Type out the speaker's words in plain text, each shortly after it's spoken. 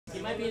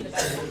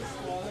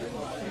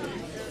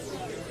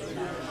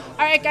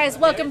Alright guys,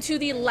 welcome to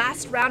the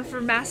last round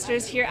for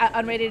Masters here at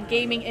Unrated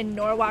Gaming in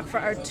Norwalk for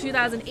our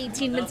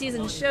 2018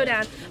 Midseason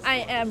Showdown.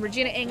 I am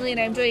Regina Angley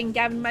and I'm joining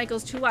Gavin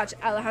Michaels to watch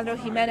Alejandro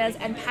Jimenez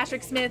and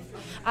Patrick Smith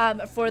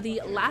for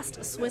the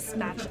last Swiss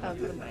match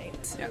of the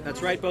night. Yeah,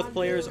 that's right. Both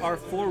players are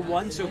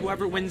 4-1, so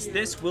whoever wins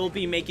this will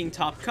be making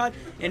top cut,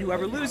 and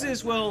whoever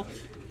loses will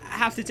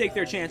have to take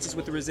their chances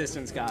with the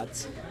resistance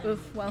gods.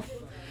 Oof, well,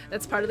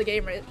 that's part of the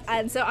game, right?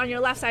 And so on your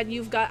left side,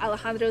 you've got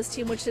Alejandro's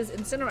team, which is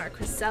Incineroar,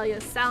 Cresselia,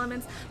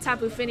 Salamence,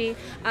 Tapu Fini,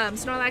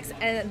 Snorlax,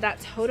 and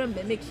that Totem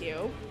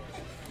Mimikyu.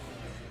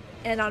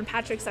 And on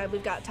Patrick's side,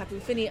 we've got Tapu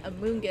Fini,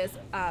 Amoonguss,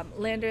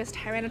 Landorus,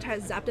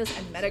 Tyranitar, Zapdos,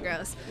 and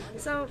Metagross.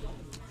 So,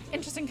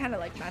 interesting kind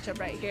of like matchup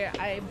right here.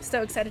 I'm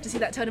so excited to see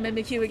that Totem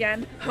Mimikyu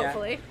again,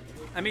 hopefully.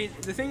 Yeah. I mean,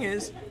 the thing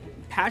is,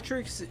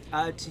 Patrick's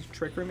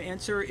Trick Room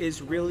answer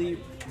is really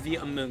the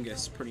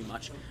Amoonguss, pretty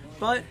much.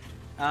 But,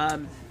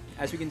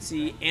 as we can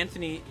see,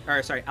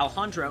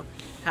 Alejandro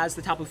has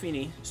the Tapu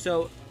Fini,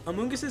 so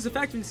Amoonguss's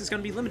effectiveness is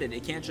going to be limited.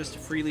 It can't just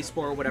freely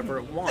spore whatever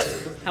it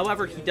wants.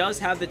 However, he does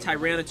have the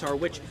Tyranitar,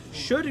 which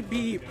should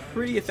be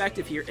pretty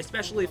effective here,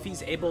 especially if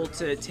he's able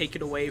to take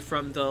it away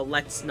from the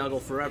Let's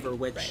Snuggle Forever,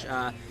 which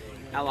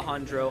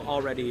Alejandro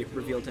already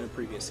revealed in a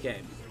previous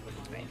game.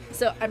 Right.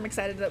 So I'm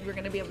excited that we're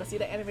going to be able to see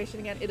the animation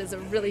again. It is a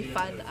really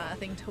fun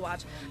thing to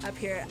watch up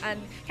here, and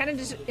kind of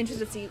just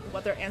interested to see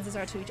what their answers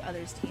are to each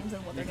other's teams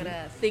and what they're going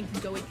to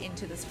think going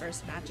into this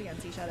first match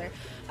against each other.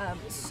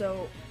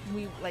 So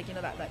we, like, you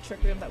know, that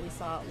Trick Room that we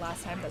saw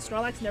last time, that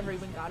Snorlax never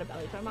even got a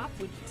belly drum off,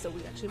 so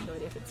we actually have no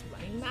idea if it's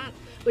running that,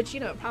 which, you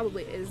know, it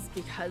probably is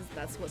because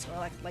that's what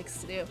Snorlax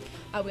likes to do.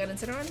 We got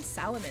Incineroar and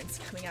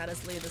Salamence coming out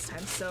as lead this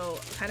time, so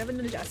kind of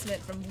an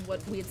adjustment from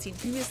what we had seen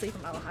previously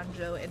from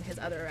Alejandro in his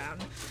other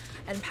round.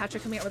 And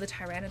Patrick coming out with a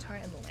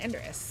Tyranitar and the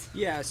Landorus.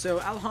 Yeah, so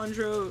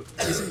Alejandro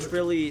isn't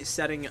really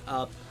setting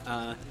up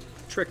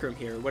Trick Room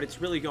here. What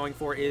it's really going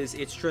for is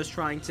it's just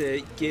trying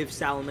to give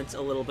Salamence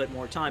a little bit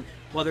more time,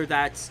 whether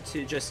that's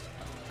to just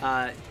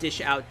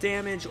dish out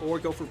damage or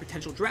go for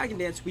potential Dragon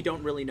Dance, we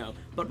don't really know.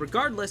 But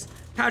regardless,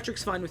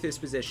 Patrick's fine with his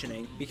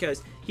positioning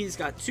because he's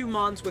got 2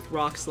 Mons with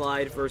Rock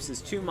Slide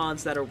versus 2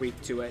 Mons that are weak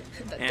to it.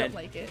 That don't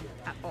like it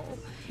at all.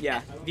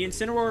 Yeah, the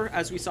Incineroar,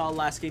 as we saw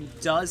last game,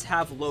 does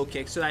have low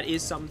kick, so that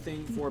is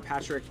something for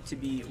Patrick to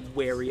be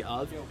wary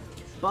of.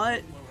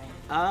 But,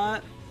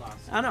 I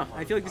don't know.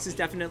 I feel like this is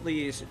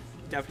definitely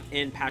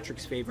in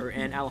Patrick's favor,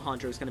 and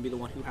Alejandro is going to be the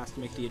one who has to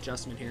make the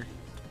adjustment here.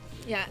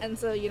 Yeah, and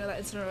so, you know, that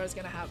Incineroar is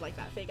going to have, like,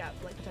 that fake out,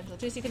 like, potential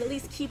too, so you can at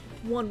least keep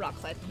one Rock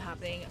Slide from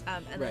happening.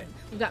 And then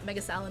we've got Mega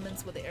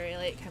Salamence with the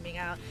Aerialate coming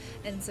out,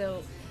 and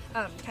so,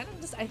 kind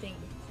of just, I think,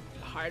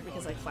 hard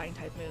because, like, flying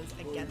type moves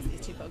against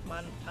these two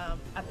Pokemon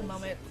at the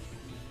moment.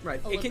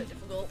 Right.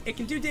 It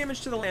can do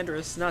damage to the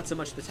Landorus, not so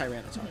much the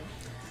Tyranitar.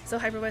 So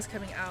Hyper Voice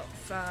coming out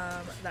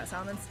from that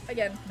Salamence,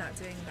 again, not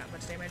doing that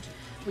much damage.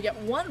 We get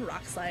one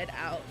Rock Slide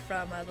out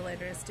from the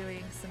Landorus,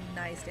 doing some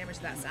nice damage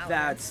to that Salamence.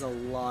 That's a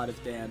lot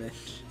of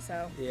damage.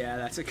 So yeah,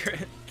 that's a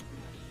crit.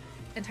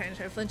 And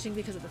Tyranitar flinching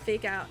because of the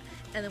fake out,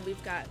 and then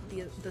we've got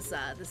the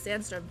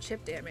Sandstorm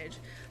chip damage.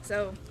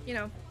 So, you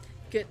know,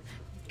 good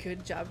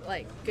job,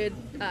 like, good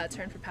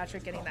turn for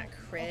Patrick getting that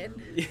crit.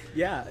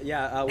 Yeah,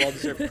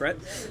 well-deserved crit.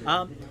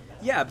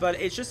 Yeah, but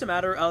it's just a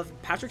matter of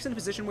Patrick's in a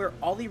position where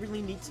all he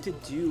really needs to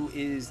do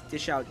is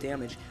dish out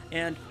damage.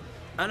 And,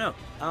 I don't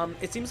know,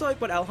 it seems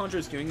like what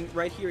Alejandro's doing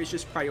right here is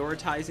just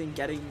prioritizing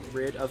getting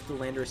rid of the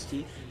Landorus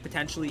T.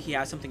 Potentially he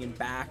has something in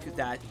back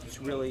that's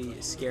really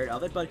scared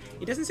of it, but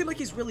it doesn't seem like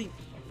he's really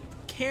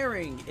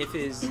caring if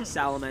his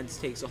Salamence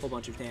takes a whole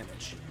bunch of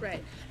damage.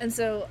 Right, and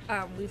so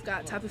we've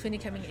got Tapu Fini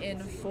coming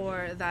in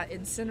for that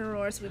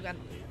Incineroar, so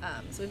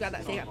we've got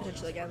that fake out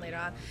potential again later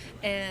on,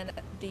 and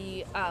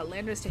the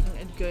Landorus taking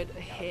a good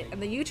hit,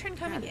 and the U-turn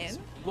coming in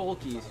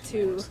bulky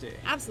to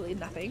absolutely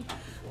nothing.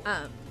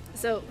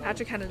 So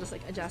Patrick kind of just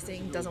like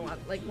adjusting,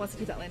 wants to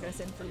keep that Landorus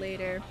in for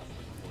later.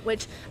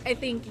 Which I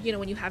think, you know,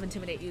 when you have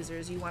Intimidate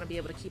users, you want to be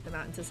able to keep them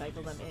out and to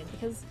cycle them in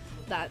because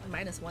that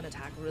 -1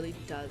 attack really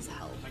does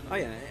help. Oh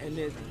yeah, and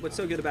what's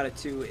so good about it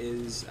too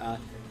is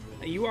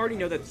you already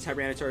know that the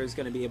Tyranitar is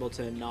going to be able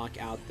to knock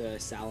out the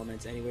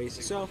Salamence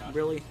anyways, so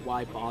really,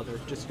 why bother?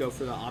 Just go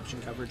for the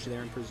option coverage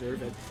there and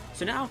preserve it.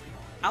 So now,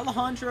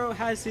 Alejandro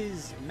has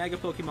his Mega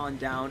Pokemon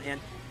down, and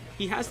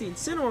he has the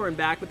Incineroar in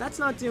back, but that's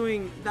not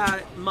doing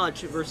that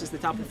much versus the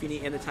Tapu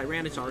Fini and the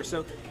Tyranitar.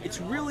 So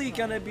it's really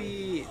gonna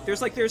be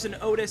there's an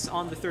Otis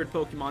on the third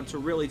Pokemon to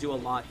really do a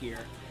lot here.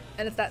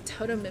 And it's that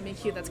Totem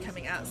Mimikyu that's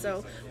coming out.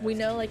 So we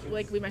know,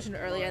 like we mentioned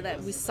earlier,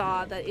 that we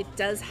saw that it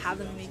does have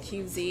the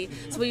Mimikyu Z.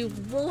 So we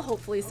will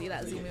hopefully see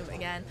that Z move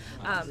again.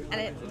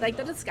 And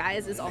the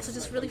disguise is also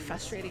just really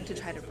frustrating to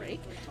try to break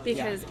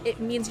because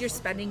it means you're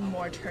spending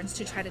more turns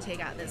to try to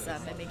take out this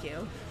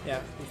Mimikyu.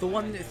 Yeah. The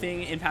one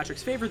thing in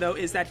Patrick's favor, though,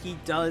 is that he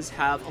does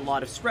have a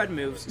lot of spread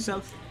moves.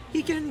 So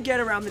he can get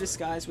around the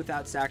disguise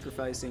without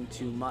sacrificing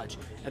too much.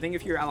 I think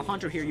if you're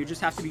Alejandro here, you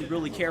just have to be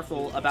really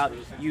careful about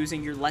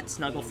using your Let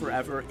Snuggle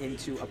Forever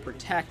into a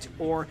Protect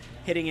or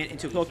hitting it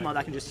into a Pokemon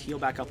that can just heal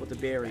back up with a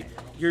Berry.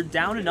 You're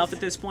down enough at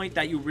this point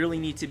that you really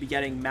need to be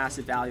getting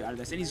massive value out of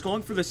this. And he's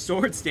going for the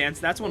Swords Dance.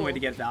 That's one way to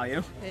get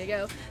value. There you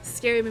go.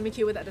 Scary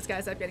Mimikyu with that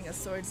disguise up getting a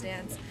Swords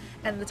Dance.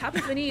 And the Tapu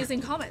Fini using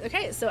Calm Mind.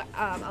 Okay, so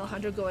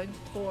Alejandro going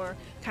for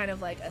kind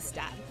of like a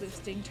stat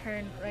boosting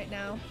turn right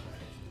now.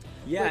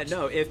 Yeah,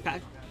 no, if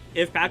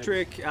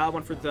Patrick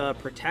went for the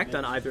Protect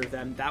on either of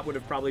them, that would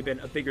have probably been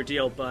a bigger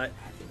deal. But,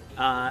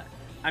 I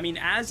mean,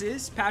 as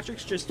is,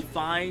 Patrick's just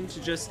fine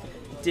to just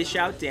dish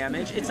out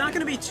damage. It's not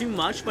going to be too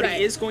much, but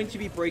it is going to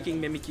be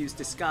breaking Mimikyu's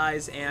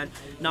disguise and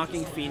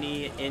knocking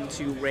Fini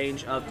into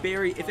range of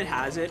Berry if it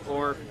has it.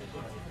 Or,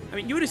 I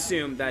mean, you would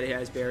assume that it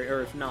has Berry,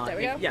 or if not, there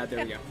we go. Yeah,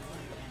 there we go.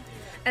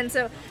 And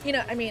so, you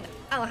know, I mean,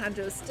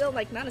 Alejandro is still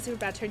like not a super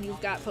bad turn. You've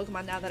got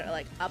Pokemon now that are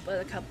like up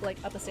a couple, like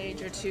up a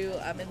stage or two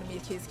in the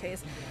Mimikyu's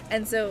case,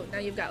 and so now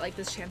you've got like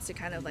this chance to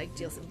kind of like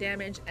deal some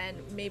damage. And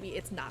maybe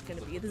it's not going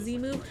to be the Z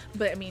move,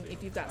 but I mean,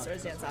 if you've got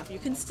Swords Dance off, you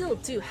can still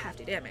do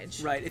hefty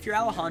damage. Right. If you're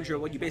Alejandro,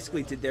 what you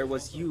basically did there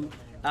was you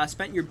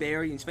spent your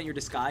Berry and spent your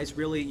Disguise,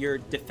 really your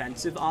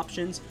defensive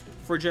options,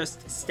 for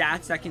just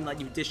stats that can let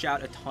you dish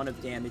out a ton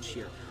of damage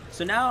here.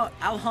 So now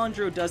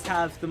Alejandro does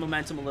have the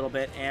momentum a little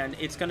bit, and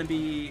it's going to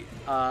be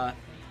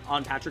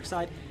on Patrick's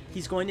side.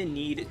 He's going to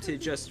need to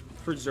just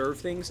preserve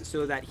things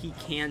so that he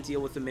can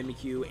deal with the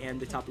Mimikyu and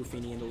the Tapu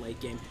Fini in the late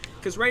game.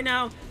 Because right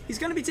now, he's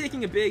going to be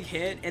taking a big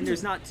hit, and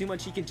there's not too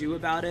much he can do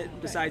about it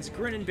besides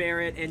grin and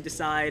bear it and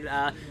decide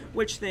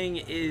which thing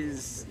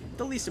is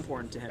the least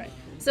important to him. Right.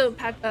 So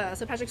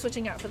Patrick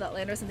switching out for that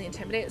Landorus and the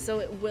Intimidate, so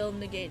it will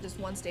negate just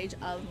one stage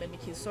of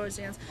Mimikyu's Swords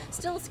Dance.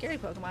 Still a scary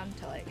Pokemon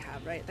to like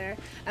have right there.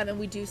 And then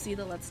we do see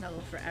the Let's Snuggle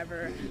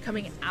Forever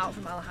coming out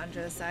from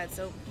Alejandro's side,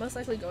 so most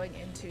likely going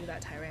into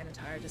that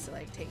Tyranitar just to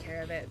like take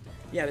care of it.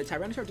 Yeah, the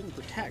Tyranitar didn't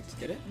Protect,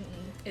 did it?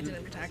 It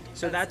didn't Protect.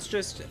 So that's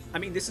just, I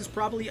mean, this is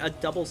probably a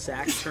double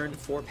sack turn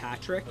for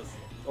Patrick,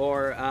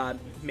 or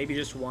maybe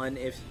just one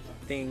if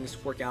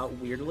things work out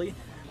weirdly.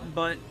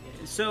 But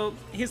so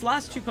his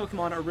last two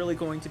Pokemon are really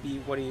going to be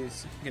what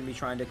he's going to be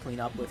trying to clean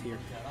up with here.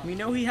 We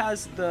know he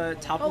has the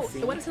Tapu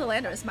Fini. It went into the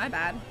Landorus, my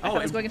bad. I thought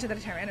it was going into the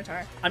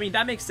Tyranitar. I mean,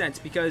 that makes sense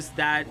because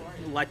that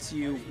lets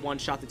you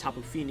one-shot the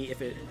Tapu Fini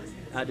if it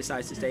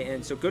decides to stay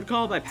in. So good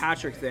call by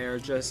Patrick there,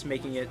 just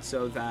making it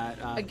so that...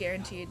 a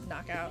guaranteed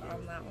knockout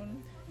on that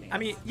one. I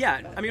mean,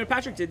 yeah. I mean, what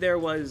Patrick did there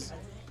was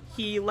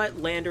he let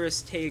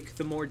Landorus take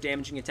the more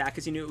damaging attack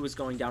because he knew it was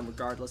going down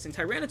regardless. And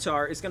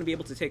Tyranitar is going to be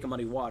able to take a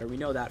Muddy Water. We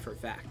know that for a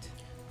fact.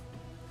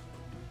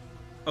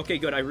 Okay,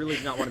 good. I really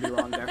did not want to be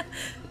wrong there.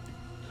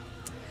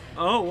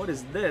 Oh, what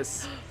is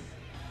this?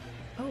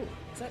 Oh,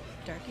 is that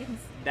Darkion's?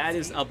 That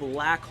is a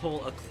Black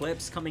Hole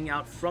Eclipse coming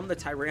out from the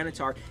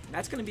Tyranitar.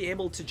 That's going to be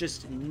able to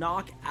just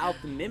knock out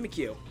the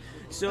Mimikyu.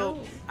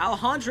 So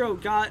Alejandro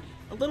got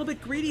a little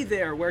bit greedy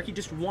there, where he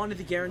just wanted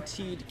the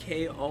guaranteed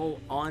KO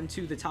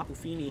onto the Tapu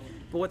Fini.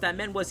 But what that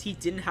meant was he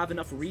didn't have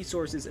enough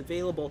resources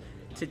available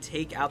to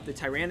take out the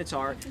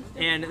Tyranitar,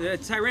 and the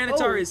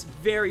Tyranitar is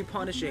very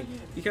punishing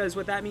because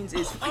what that means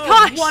is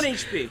 1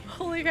 HP.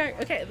 Holy crap!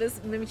 Okay,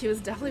 this Mimikyu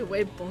is definitely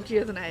way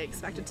bulkier than I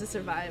expected to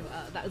survive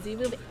that Z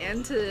move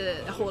and to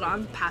hold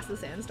on past the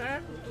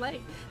Sandstorm.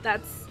 Like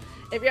that's,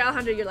 if you're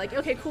Alejandro, you're like,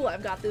 okay, cool,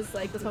 I've got this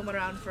like this Pokemon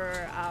around for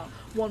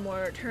one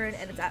more turn,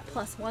 and it's at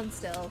 +1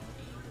 still.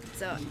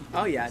 So.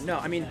 Oh yeah, no,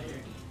 I mean,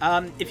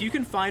 if you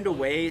can find a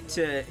way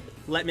to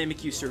let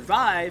Mimikyu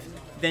survive,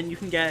 then you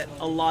can get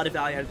a lot of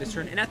value out of this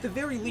turn. And at the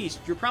very least,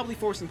 you're probably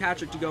forcing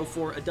Patrick to go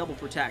for a double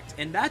Protect.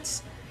 And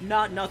that's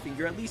not nothing.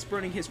 You're at least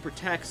burning his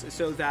Protects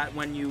so that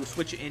when you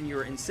switch in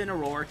your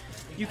Incineroar,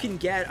 you can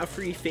get a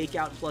free Fake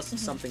Out plus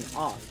something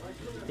off.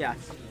 Yeah.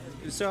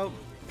 So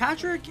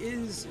Patrick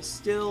is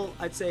still,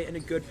 I'd say, in a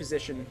good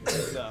position.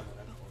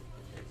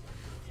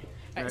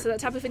 Alright, so that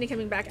Tapu Fini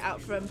coming back out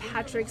from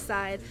Patrick's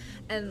side,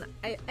 and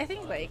I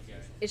think like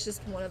it's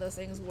just one of those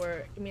things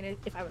where, I mean,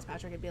 if I was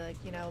Patrick, I'd be like,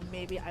 you know,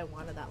 maybe I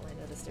wanted that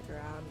Lando to stick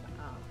around,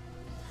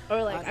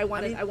 or like I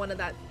wanted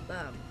that,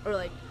 or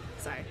like,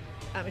 sorry,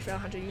 if you're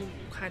Alejandro, you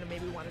kind of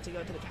maybe wanted to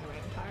go to the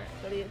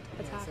Tyranitar for the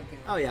attack.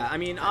 Oh yeah, I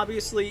mean,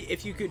 obviously,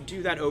 if you could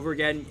do that over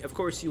again, of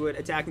course you would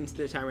attack into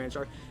the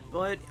Tyranitar,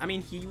 but I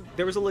mean,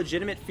 there was a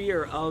legitimate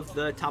fear of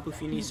the Tapu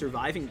Fini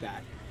surviving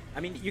that. I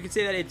mean, you could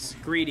say that it's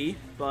greedy,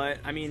 but,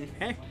 I mean,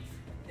 hey,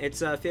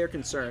 it's a fair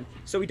concern.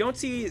 So we don't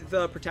see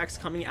the Protects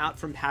coming out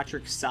from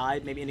Patrick's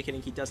side, maybe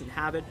indicating he doesn't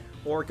have it,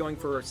 or going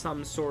for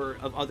some sort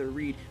of other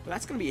read. But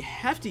that's going to be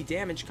hefty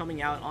damage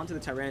coming out onto the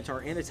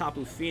Tyranitar and the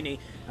Tapu Fini.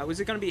 Was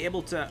it going to be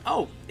able to...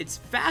 Oh, it's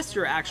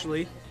faster,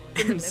 actually.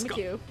 And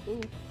Mimikyu.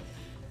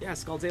 Yeah,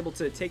 Skull's able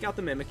to take out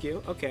the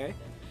Mimikyu. Okay.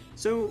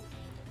 So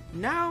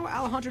now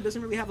Alejandro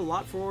doesn't really have a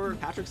lot for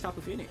Patrick's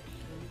Tapu Fini.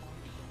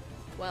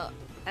 Well...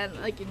 And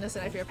like,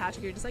 listen, if you're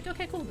Patrick, you're just like,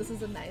 okay, cool, this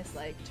is a nice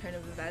like turn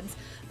of events,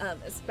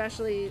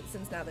 especially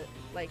since now that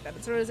like that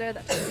Mitsuru is there,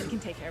 that Patrick can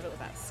take care of it with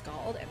that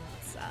Scald, and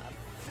it's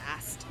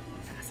fast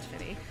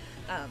Fini.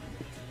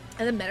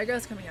 And then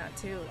Metagross coming out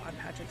too on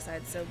Patrick's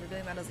side, so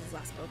revealing that as his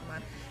last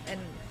Pokemon. And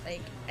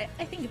like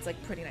I think it's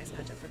like pretty nice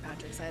matchup for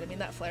Patrick's side. I mean,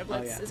 that Flare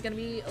Blitz is going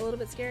to be a little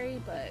bit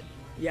scary, but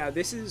yeah,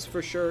 this is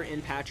for sure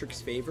in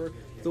Patrick's favor.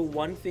 The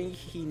one thing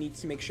he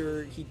needs to make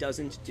sure he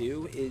doesn't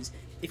do is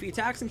if he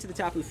attacks into the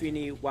Tapu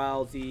Fini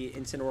while the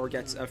Incineroar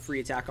gets a free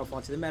attack off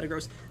onto the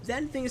Metagross,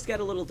 then things get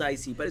a little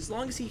dicey. But as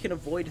long as he can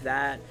avoid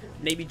that,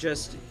 maybe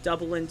just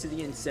double into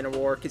the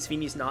Incineroar, because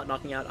Fini's not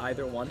knocking out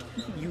either one,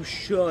 you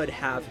should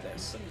have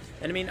this.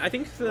 And I mean, I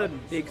think the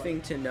big thing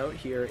to note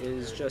here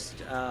is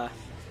just, I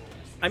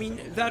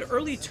mean, that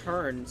early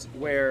turns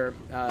where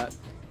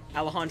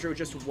Alejandro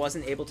just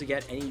wasn't able to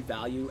get any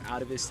value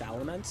out of his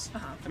Salamence.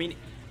 I mean,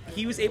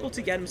 he was able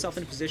to get himself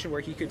in a position where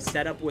he could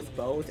set up with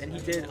both, and he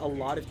did a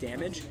lot of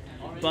damage,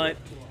 but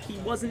he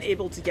wasn't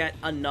able to get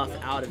enough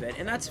out of it,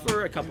 and that's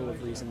for a couple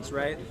of reasons,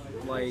 right?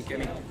 Like, I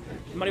mean,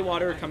 Muddy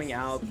Water coming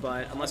out,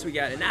 but unless we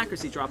get an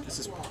accuracy drop, this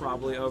is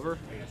probably over.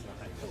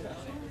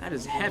 That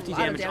is hefty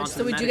damage onto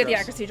So we the do get the Metagross.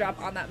 accuracy drop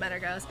on that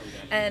Metagross,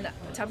 and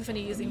Tapu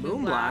Fini using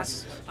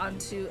Moonblast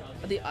onto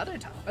the other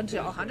onto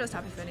Alejandro's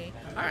Tapu Fini.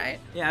 All right.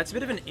 Yeah, it's a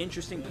bit of an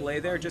interesting play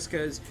there, just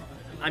because,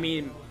 I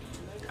mean,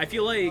 I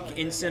feel like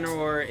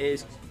Incineroar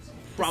is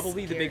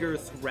probably the bigger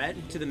threat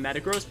to the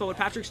Metagross, but what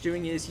Patrick's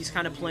doing is he's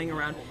kind of playing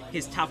around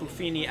his Tapu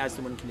Fini as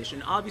the win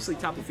condition. Obviously,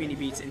 Tapu Fini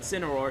beats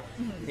Incineroar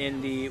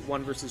in the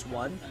 1 versus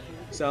 1,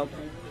 so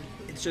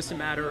it's just a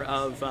matter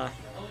of...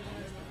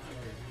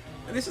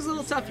 this is a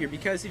little tough here,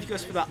 because if he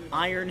goes for the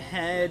Iron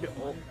Head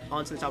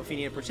onto the Tapu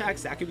Fini and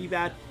protects, that could be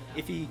bad.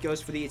 If he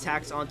goes for the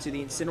attacks onto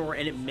the Incineroar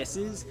and it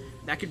misses,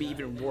 that could be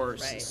even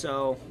worse. Right.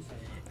 So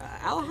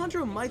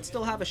Alejandro might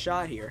still have a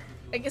shot here.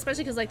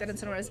 Especially because like that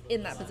Incineroar is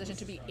in that position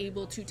to be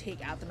able to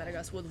take out the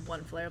Metagross with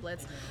one Flare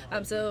Blitz.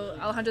 So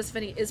Alejandro's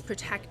Fini is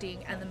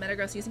protecting, and the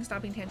Metagross using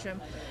Stomping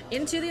Tantrum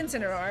into the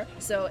Incineroar.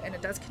 So, and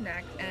it does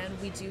connect, and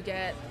we do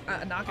get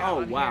a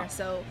knockout on here.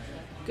 So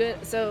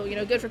good. So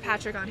good for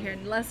Patrick on here,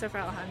 and lesser for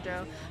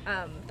Alejandro.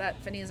 That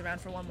Fini is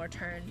around for one more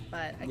turn,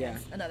 but I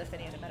guess another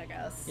Fini and a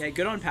Metagross. Yeah,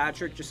 good on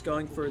Patrick, just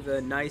going for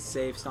the nice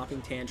safe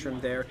Stomping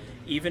Tantrum there.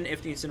 Even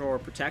if the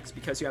Incineroar protects,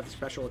 because you have the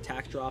special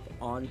attack drop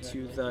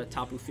onto the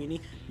Tapu Fini,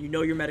 you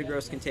know your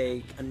Metagross can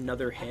take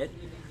another hit.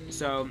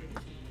 So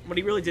what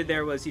he really did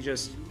there was he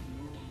just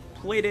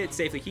played it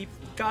safely. It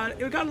got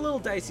a little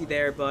dicey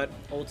there, but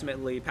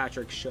ultimately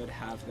Patrick should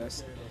have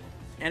this.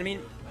 And I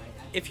mean,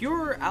 if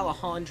you're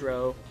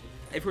Alejandro,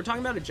 if we're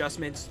talking about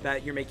adjustments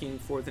that you're making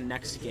for the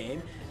next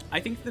game,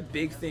 I think the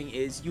big thing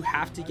is you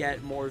have to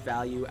get more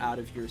value out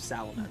of your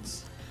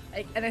Salamence.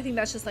 And I think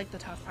that's just like the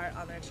tough part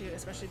on there too,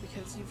 especially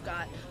because you've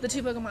got the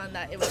two Pokemon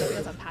that it was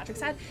against on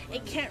Patrick's side.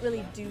 It can't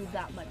really do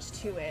that much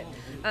to it,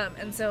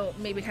 and so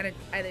maybe kind of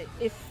either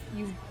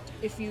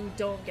if you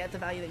don't get the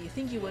value that you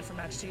think you would for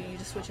match 2, you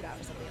just switch it out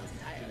for something else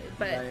entirely.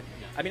 But right.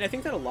 I mean, I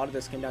think that a lot of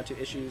this came down to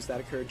issues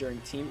that occurred during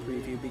team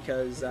preview,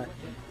 because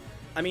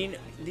I mean,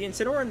 the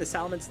Incineroar and the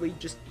Salamence lead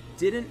just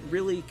didn't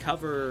really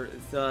cover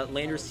the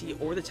Landorus T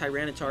or the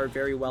Tyranitar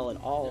very well at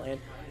all, and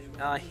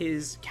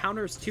his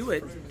counters to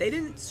it, they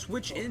didn't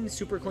switch in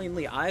super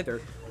cleanly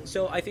either.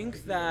 So I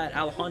think that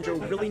Alejandro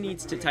really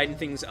needs to tighten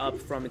things up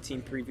from a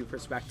team preview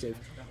perspective.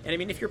 And I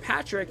mean, if you're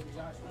Patrick,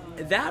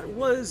 that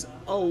was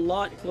a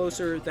lot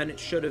closer than it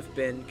should have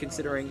been,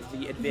 considering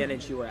the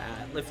advantage you were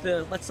at. If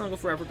the Let's Not Go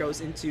Forever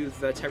goes into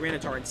the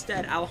Tyranitar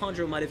instead,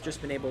 Alejandro might have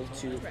just been able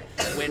to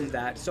win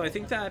that. So I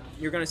think that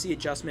you're going to see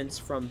adjustments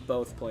from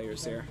both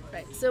players here.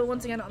 Right. So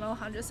once again, on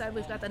Alejandro's side,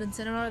 we've got that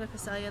Incineroar, the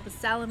Cresselia, the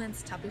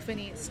Salamence, Tapu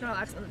Fini,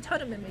 Snorlax, and the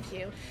Totem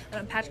Mimikyu. And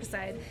on Patrick's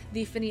side,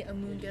 the Fini,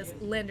 Amoonguss,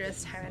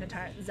 Landorus,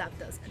 Tyranitar,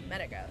 Zapdos, and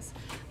Metagross.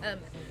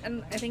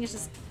 And I think it's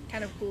just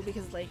kind of cool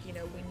because, like, we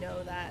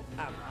know that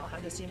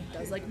Alejandro's team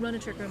does like run a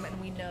Trick Room,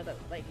 and we know that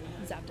like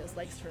Zapdos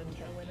likes to run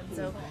Tailwind, and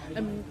so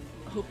I'm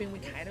hoping we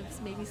kind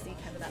of maybe see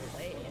kind of that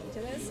play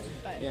into this.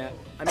 But yeah,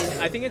 I mean,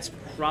 I think it's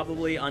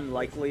probably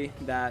unlikely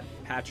that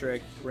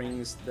Patrick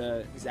brings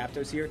the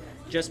Zapdos here,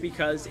 just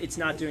because it's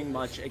not doing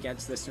much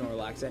against the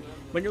Snorlax. And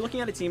when you're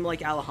looking at a team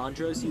like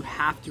Alejandro's, you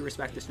have to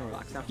respect the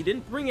Snorlax. Now, he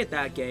didn't bring it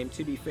that game,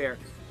 to be fair,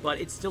 but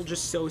it's still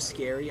just so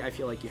scary. I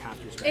feel like you have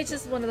to respect it. It's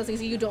just one of those things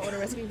that you don't want to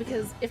risk it,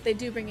 because if they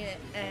do bring it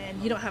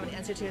and you don't have an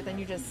answer to it, then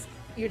you're just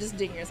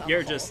digging yourself.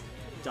 You're just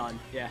done.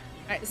 Yeah.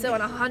 All right. So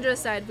on Alejandro's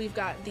side, we've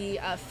got the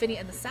Fini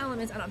and the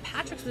Salamence, and on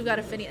Patrick's, we've got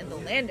a Fini and the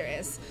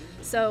Landorus.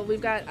 So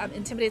we've got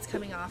Intimidates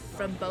coming off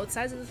from both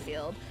sides of the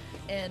field,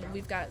 and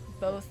we've got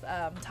both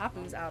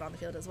Tapus out on the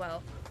field as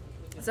well.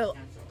 So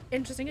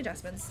interesting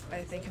adjustments, I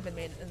think, have been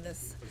made in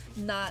this.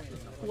 Not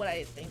what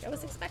I think I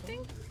was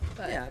expecting.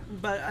 But yeah,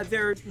 but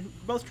they're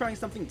both trying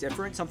something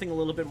different, something a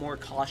little bit more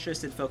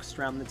cautious and focused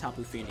around the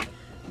Tapu Fini.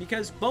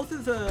 Because both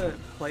of the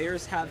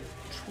players have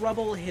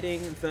trouble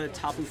hitting the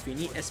Tapu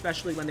Fini,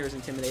 especially when there's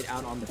Intimidate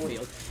out on the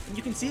field. And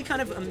you can see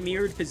kind of a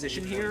mirrored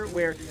position here,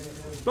 where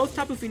both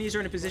Tapu Finis are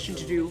in a position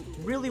to do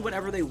really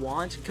whatever they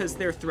want because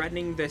they're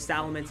threatening the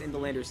Salamence and the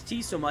Landorus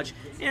T so much.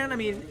 And I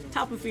mean,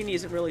 Tapu Fini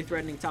isn't really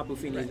threatening Tapu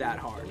Fini that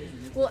hard.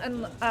 Well,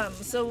 and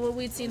so what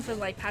we'd seen from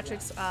like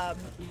Patrick's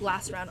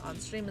last round on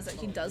stream is that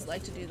he does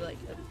like to do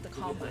the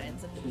calm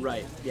minds, and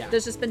Right, yeah.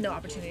 there's just been no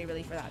opportunity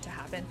really for that to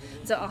happen.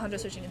 So Alejandro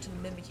switching into the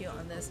Mimikyu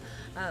on this.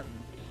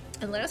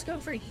 And let us go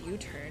for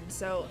U-turn.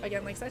 So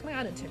again, like cycling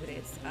out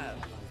intimidates,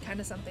 kind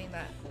of something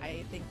that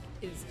I think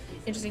is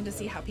interesting to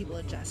see how people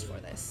adjust for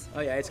this. Oh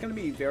yeah, it's going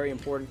to be very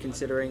important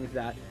considering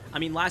that, I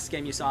mean, last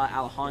game you saw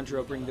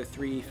Alejandro bring the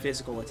 3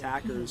 physical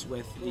attackers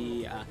with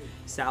the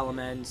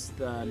Salamence,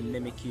 the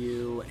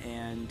Mimikyu,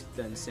 and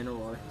the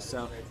Incineroar.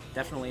 So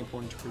definitely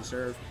important to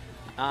preserve.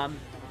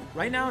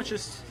 Right now it's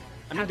just,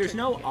 I mean, there's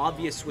no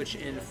obvious switch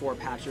in for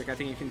Patrick. I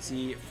think you can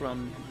see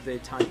from the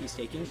time he's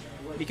taking,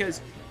 because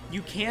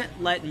you can't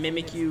let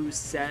Mimikyu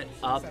set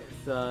up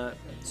the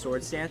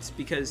Sword Stance,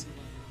 because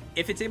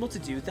if it's able to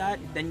do that,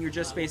 then you're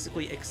just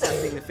basically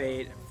accepting the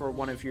fate for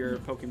one of your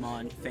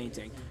Pokemon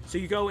fainting. So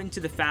you go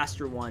into the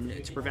faster one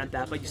to prevent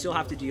that, but you still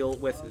have to deal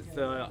with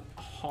the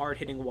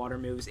hard-hitting water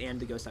moves and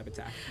the Ghost type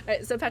attack.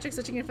 Alright, so Patrick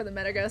switching in for the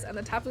Metagross, and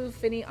the Tapu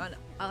Fini on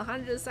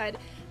Alejandro's side,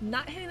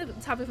 not hitting the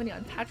Tapu Fini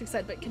on Patrick's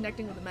side, but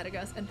connecting with the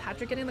Metagross, and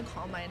Patrick getting the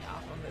Calm Mind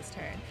off on this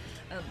turn.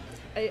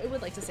 I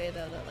would like to say,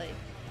 though, that, like,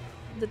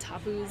 the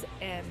Tapus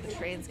and the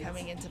trains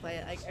coming into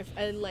play,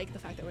 I like the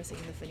fact that we're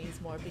seeing the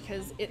Finis more,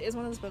 because it is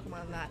one of those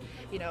Pokemon that,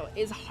 you know,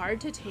 is hard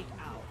to take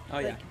out. Oh,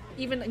 yeah.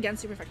 Even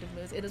against super effective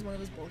moves, it is one of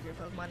those bulkier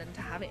Pokemon, and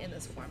to have it in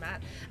this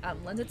format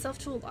lends itself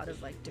to a lot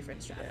of like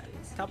different strategies.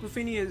 Yeah. Tapu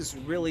Fini is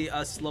really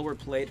a slower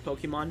played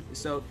Pokemon,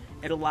 so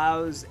it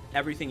allows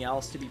everything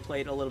else to be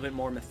played a little bit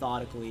more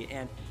methodically.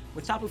 And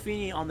with Tapu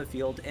Fini on the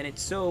field, and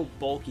it's so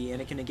bulky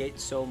and it can negate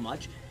so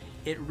much,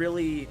 it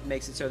really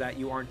makes it so that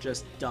you aren't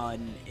just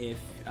done if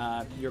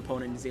your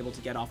opponent is able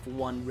to get off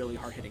one really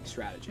hard-hitting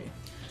strategy.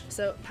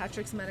 So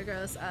Patrick's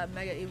Metagross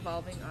Mega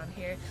Evolving on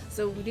here.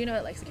 So we do know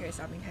it likes to carry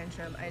Stomping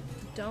Tantrum.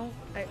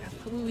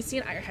 We see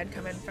an Iron Head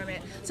come in from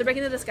it. So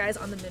breaking the disguise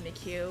on the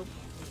Mimikyu.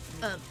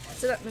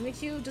 So that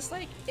Mimikyu, just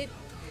like it,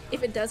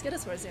 if it does get a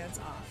Sword Dance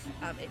off,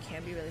 it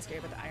can be really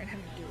scary, but the Iron Head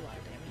will do a lot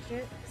of damage to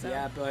it. So.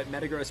 Yeah, but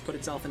Metagross put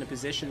itself in a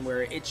position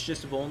where it's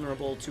just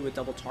vulnerable to a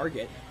double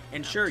target.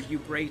 And sure, you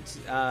breaked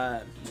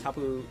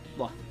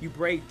you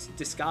breaked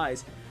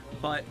Disguise,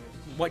 but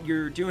what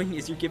you're doing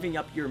is you're giving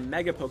up your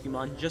Mega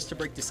Pokemon just to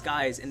break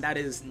Disguise, and that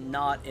is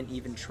not an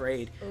even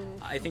trade.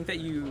 I think that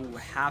you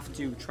have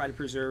to try to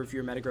preserve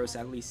your Metagross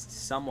at least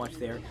somewhat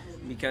there,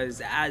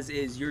 because as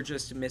is, you're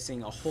just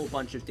missing a whole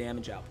bunch of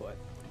damage output.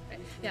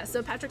 Yeah,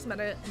 so Patrick's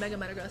Mega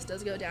Metagross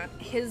does go down.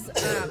 His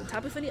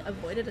Tapu Fini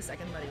avoided a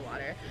second Muddy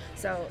Water,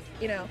 so,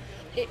 you know,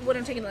 it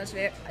wouldn't have taken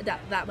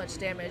that much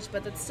damage,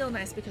 but that's still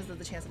nice because of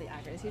the chance of the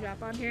accuracy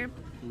drop on here.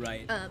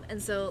 Right.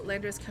 And so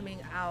Landorus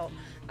coming out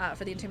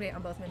for the Intimidate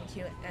on both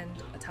Mimikyu and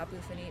Tapu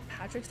Fini.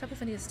 Patrick's Tapu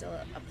Fini is still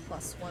a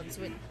 +1,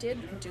 so it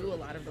did do a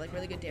lot of like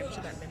really good damage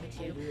to that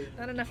Mimikyu.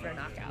 Not enough for a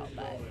knockout,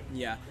 but...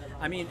 Yeah,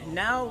 I mean,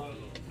 now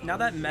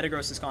that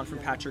Metagross has gone from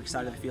Patrick's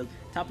side of the field,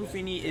 Tapu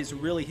Fini is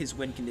really his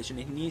win condition.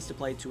 He needs to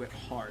play to it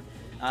hard.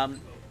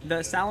 The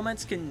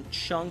Salamence can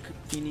chunk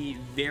Fini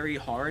very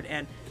hard,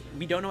 and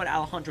we don't know what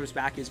Alejandro's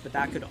back is, but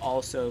that could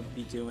also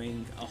be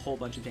doing a whole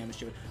bunch of damage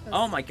to it.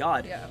 Oh my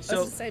god. Yeah, so, I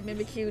was to say,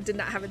 Mimikyu did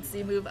not have its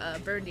Z move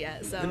burned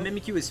yet, so... The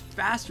Mimikyu is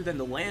faster than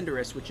the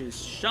Landorus, which is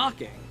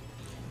shocking,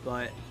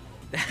 but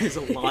that is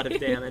a lot of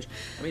damage.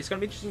 I mean, it's going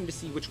to be interesting to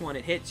see which one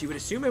it hits. You would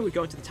assume it would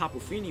go into the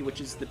Tapu Fini,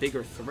 which is the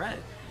bigger threat,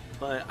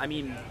 but, I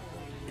mean...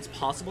 It's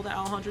possible that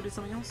Alejandro did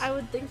something else? I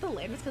would think the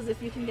Landorus, because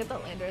if you can get the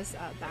Landorus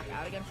back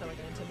out again for like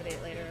an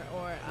Intimidate later,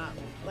 or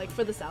like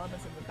for the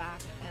Salamence in the back,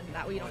 and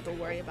that way you don't have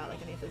to worry about like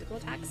any physical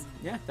attacks.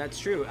 Yeah, that's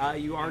true.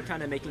 You are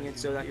kind of making it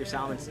so that your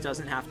Salamence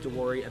doesn't have to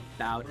worry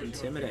about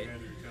Intimidate.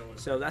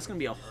 So that's going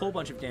to be a whole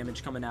bunch of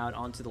damage coming out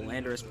onto the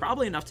Landorus,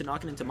 probably enough to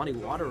knock it into Muddy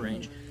Water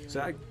range. So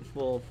that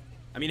will,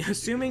 I mean,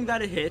 assuming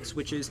that it hits,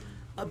 which is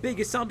a big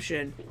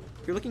assumption,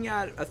 you're looking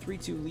at a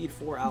 3-2 lead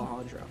for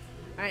Alejandro.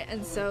 Alright,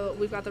 and so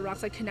we've got the Rock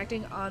Slide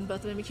connecting on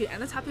both the Mimikyu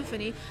and the Tapu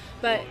Fini,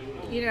 but,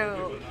 you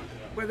know...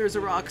 Where there's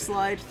a Rock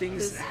Slide,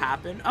 things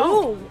happen.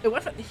 Oh!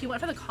 He went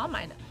for the Calm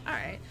Mind.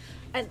 Alright.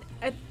 And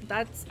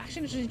that's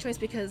actually an interesting choice,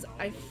 because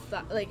I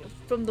thought, like,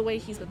 from the way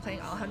he's been playing,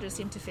 Alejandro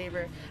seemed to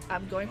favor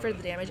going for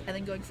the damage and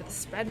then going for the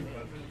spread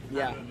move.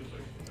 Yeah.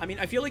 I mean,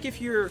 I feel like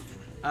if you're,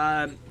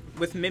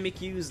 with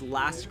Mimikyu's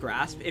Last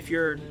Grasp, if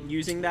you're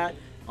using that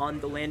on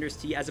the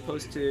Landorus T as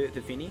opposed to the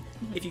Fini,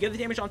 if you get the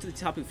damage onto the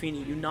Tapu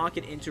Fini, you knock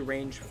it into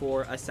range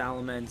for a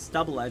Salamence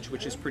Double Edge,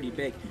 which is pretty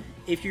big.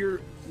 If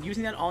you're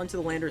using that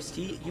onto the Landorus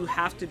T, you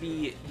have to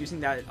be using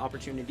that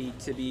opportunity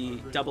to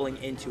be doubling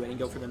into it and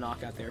go for the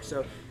knockout there.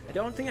 So I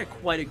don't think I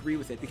quite agree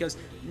with it, because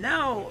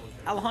now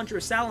Alejandro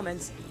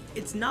Salamence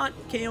it's not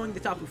KOing the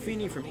Tapu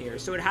Fini from here,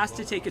 so it has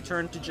to take a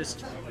turn to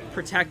just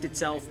protect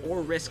itself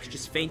or risk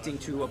just fainting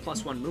to a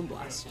 +1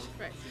 Moonblast.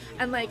 Right.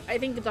 And like, I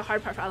think the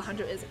hard part for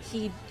Alejandro is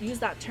he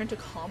used that turn to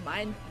Calm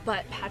Mind,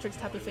 but Patrick's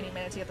Tapu Fini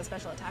managed to get the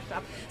special attack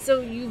drop.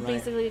 So you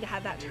basically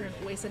had that turn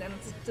wasted, and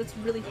it's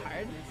really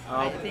hard,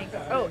 I think.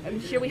 Oh,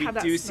 and here we have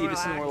that do Snorlax. See the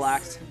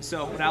Snorlax.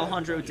 So what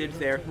Alejandro did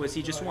there was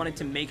he just wanted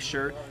to make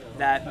sure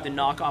that the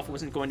knockoff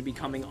wasn't going to be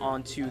coming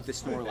onto the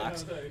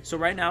Snorlax. So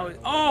right now,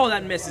 oh,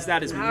 that misses.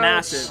 That is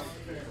massive.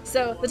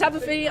 So the Tapu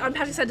Fini on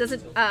Patrick's side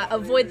doesn't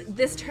avoid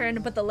this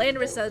turn, but the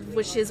Landorus does,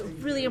 which is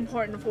really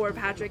important for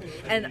Patrick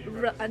and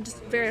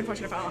just very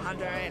unfortunate for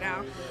Alejandro right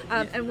now.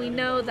 And we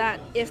know that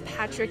if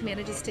Patrick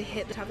manages to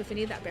hit the Tapu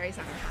Fini, that bury's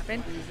not going to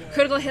happen.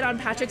 Critical hit on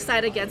Patrick's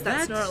side against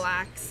that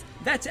Snorlax.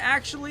 That's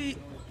actually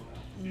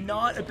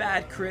not a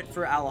bad crit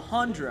for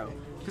Alejandro,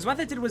 because what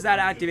that did was that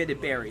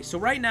activated bury. So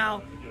right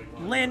now,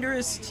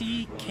 Landorus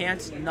T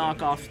can't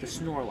knock off the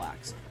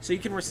Snorlax, so you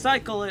can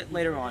recycle it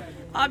later on.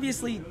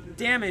 Obviously,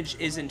 damage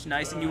isn't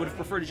nice, and you would have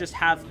preferred to just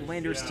have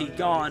Landorus T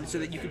gone so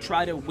that you could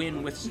try to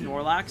win with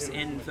Snorlax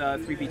in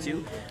the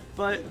 3v2,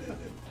 but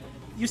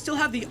you still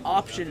have the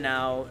option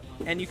now,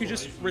 and you can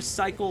just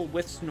recycle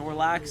with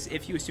Snorlax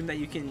if you assume that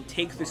you can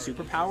take the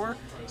superpower.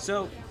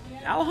 So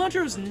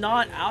Alejandro's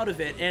not out of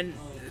it, and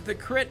the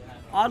crit,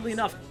 oddly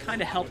enough,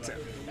 kind of helped him.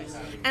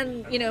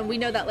 And, you know, we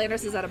know that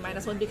Landorus is at a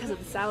 -1 because of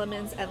the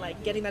Salamence and,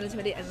 like, getting that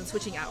Intimidate and then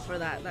switching out for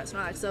that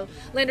Snorlax. So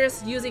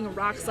Landorus using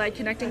Rock Slide,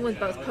 connecting with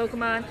both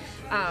Pokemon,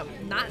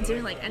 not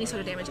doing, like, any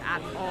sort of damage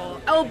at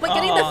all. Oh, but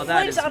getting the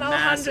flinch on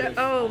Alejandro.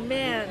 Oh,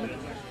 man.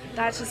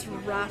 That's just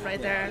rough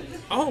right there.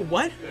 Oh,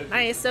 what?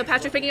 Nice. So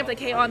Patrick picking up the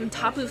K on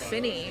Tapu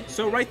Fini.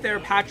 So right there,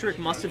 Patrick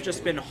must have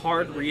just been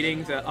hard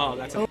reading the... Oh,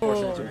 that's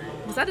unfortunate.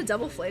 Was that a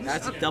double flinch?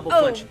 That's a double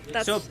flinch.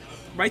 That's... So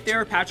right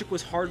there, Patrick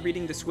was hard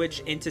reading the switch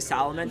into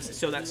Salamence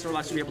so that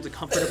Snorlax would be able to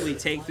comfortably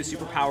take the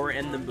superpower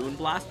and the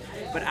Moonblast.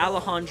 But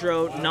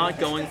Alejandro not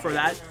going for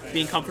that,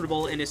 being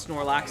comfortable in his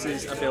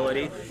Snorlax's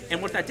ability.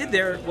 And what that did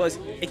there was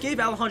it gave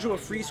Alejandro a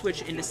free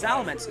switch into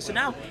Salamence. So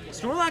now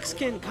Snorlax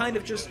can kind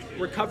of just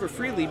recover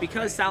freely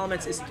because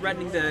Salamence is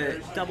threatening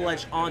the double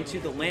edge onto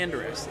the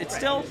Landorus. It's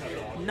still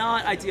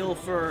not ideal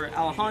for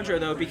Alejandro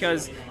though,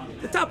 because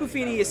the Tapu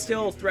Fini is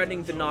still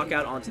threatening the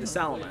knockout onto the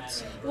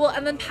Salamence. Well,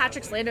 and then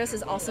Patrick's Landorus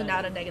is also now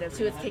at a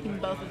 -2. It's taking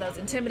both of those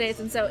Intimidates.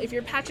 And so if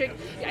you're Patrick,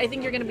 I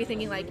think you're going to be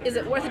thinking, like, is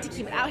it worth it to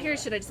keep it out here?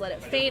 Should I just let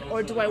it faint?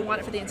 Or do I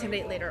want it for the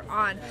Intimidate later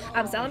on?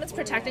 Salamence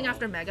protecting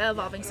after Mega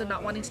Evolving, so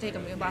not wanting to take a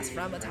Moonblast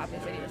from the Tapu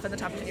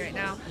Fini right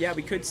now. Yeah,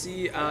 we could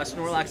see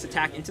Snorlax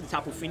attack into the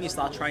Tapu Fini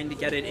slot, trying to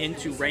get it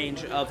into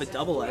range of a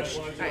double edge,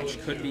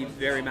 which could be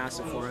very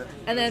massive for it.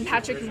 And then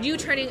Patrick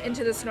U-turning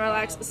into the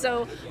Snorlax,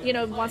 so, you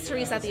know, wants to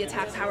reset the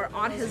attack power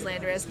on his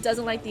Landorus,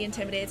 doesn't like the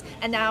Intimidates,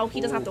 and now he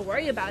doesn't have to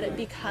worry about it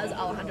because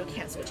Alejandro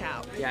can't switch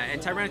out. Yeah,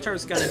 and Tyranitar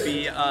is going to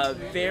be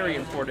very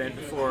important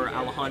for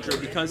Alejandro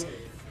because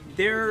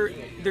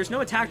there's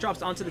no attack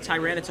drops onto the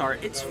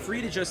Tyranitar. It's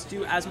free to just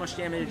do as much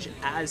damage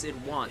as it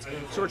wants.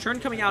 So return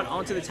coming out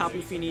onto the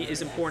Tapu Fini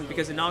is important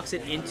because it knocks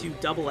it into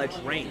double edge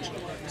range.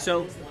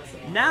 So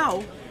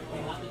now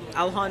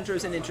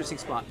Alejandro's in an interesting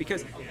spot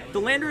because the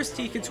Landorus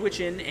T can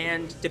switch in,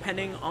 and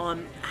depending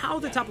on how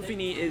the Tapu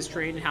Fini is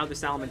trained and how the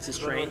Salamence is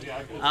trained,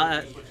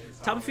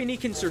 Tapu Fini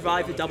can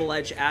survive the double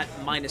edge at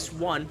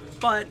 -1,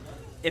 but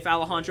if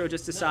Alejandro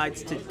just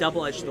decides to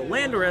double edge the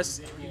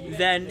Landorus,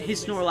 then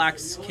his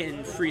Snorlax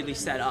can freely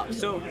set up.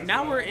 So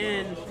now we're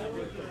in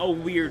a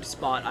weird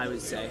spot, I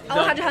would say.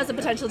 Alejandro has the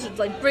potential to,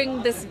 like,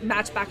 bring this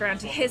match back around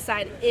to his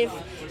side if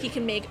he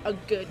can make a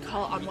good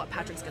call on what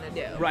Patrick's going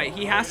to do. Right,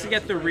 he has to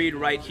get the read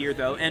right here,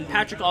 though, and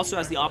Patrick also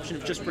has the option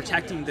of just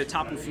protecting the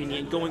Tapu Fini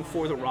and going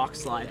for the Rock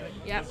Slide.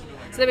 Yep.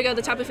 So there we go,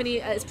 the Tapu Fini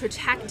is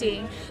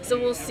protecting, so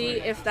we'll see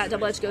if that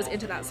double edge goes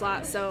into that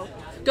slot. So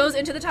goes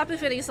into the Tapu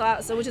Fini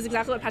slot, so which is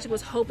exactly what Patrick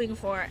was hoping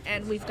for,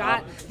 and we've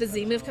got the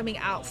Z move coming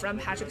out from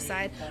Patrick's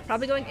side,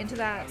 probably going into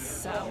that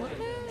Salamence.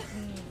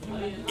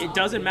 It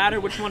doesn't matter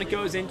which one it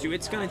goes into,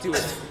 it's going to do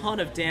a ton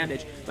of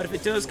damage. But if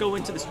it does go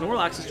into the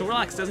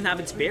Snorlax doesn't have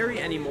its berry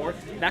anymore.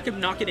 That could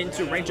knock it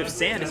into range of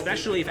sand,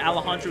 especially if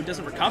Alejandro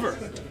doesn't recover.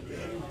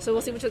 So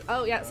we'll see which is,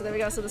 oh yeah, so there we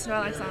go, so the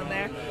Snorlax on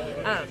there.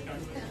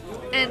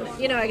 And,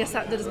 you know, I guess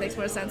that just makes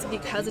more sense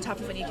because the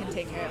Tapu Fini can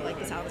take care of, like,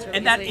 the Salamence really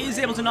and that easily. is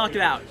able to knock it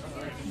out.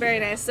 Very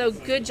nice. So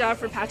good job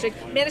for Patrick,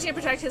 managing to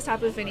protect his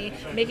Tapu Fini,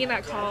 making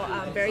that call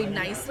very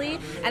nicely.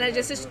 And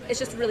it's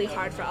just really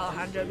hard for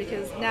Alejandro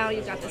because now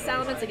you've got the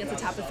Salamence against the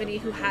Tapu Fini,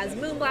 who has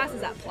Moonblast,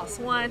 is at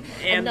 +1,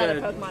 and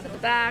another Pokemon in the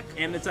back.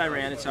 And the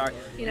Tyranitar.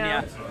 You know.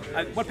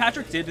 Yeah. What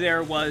Patrick did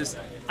there was,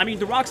 I mean,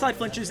 the Rock Slide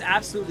flinches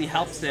absolutely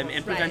helped him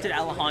and prevented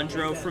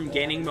Alejandro from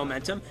gaining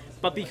momentum.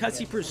 But because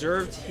he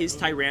preserved his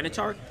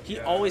Tyranitar, he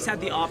always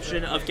had the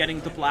option of getting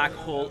the Black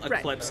Hole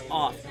Eclipse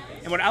off.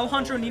 And what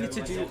Alejandro needed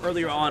to do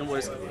earlier on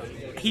was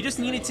he just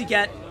needed to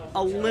get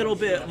a little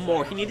bit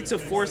more. He needed to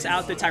force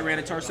out the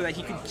Tyranitar so that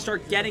he could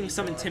start getting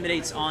some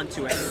Intimidates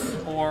onto it.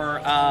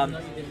 Or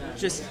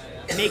just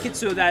make it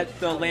so that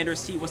the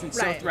Landorus T wasn't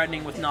so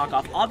threatening with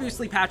knockoff.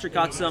 Obviously, Patrick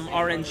got some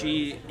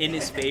RNG in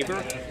his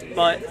favor,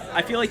 but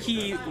I feel like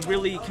he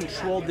really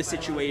controlled the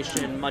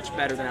situation much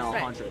better than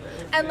Alejandro did.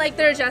 And like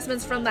their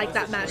adjustments from like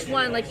that match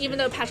one, like even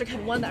though Patrick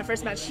had won that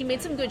first match, he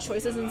made some good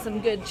choices and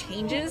some good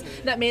changes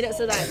that made it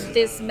so that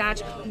this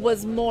match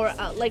was more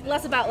like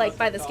less about like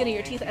by the skin of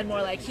your teeth and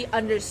more like he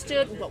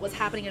understood what was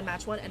happening in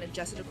match one and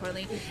adjusted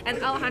accordingly.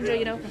 And Alejandro,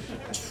 you know,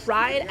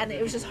 tried, and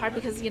it was just hard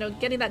because, you know,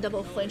 getting that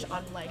double flinch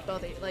on like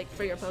both like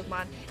for your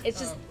Pokemon, it's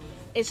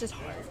just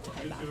hard to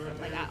come back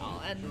from like at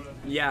all. And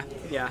yeah,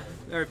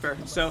 very fair.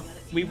 So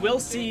we will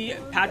see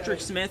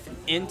Patrick Smith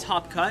in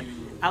Top Cut.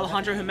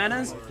 Alejandro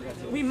Jimenez,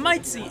 we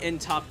might see in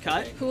Top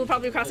Cut. Who will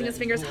probably be crossing his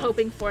fingers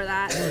hoping for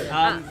that.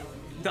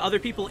 The other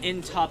people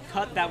in Top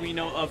Cut that we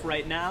know of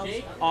right now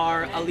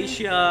are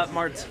Alicia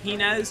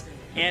Martinez,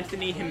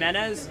 Anthony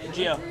Jimenez,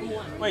 Gio.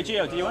 Wait,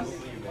 Gio, do you want?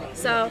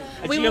 So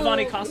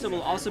Giovanni Costa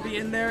will also be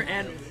in there,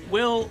 and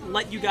we'll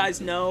let you guys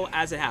know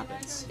as it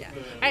happens. Yeah.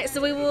 All right.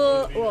 So we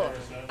will.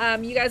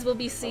 Well, you guys will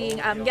be seeing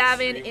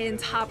Gavin in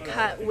Top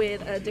Cut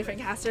with a different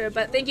caster.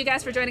 But thank you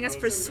guys for joining us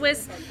for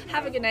Swiss.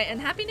 Have a good night and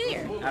Happy New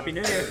Year. Happy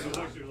New Year.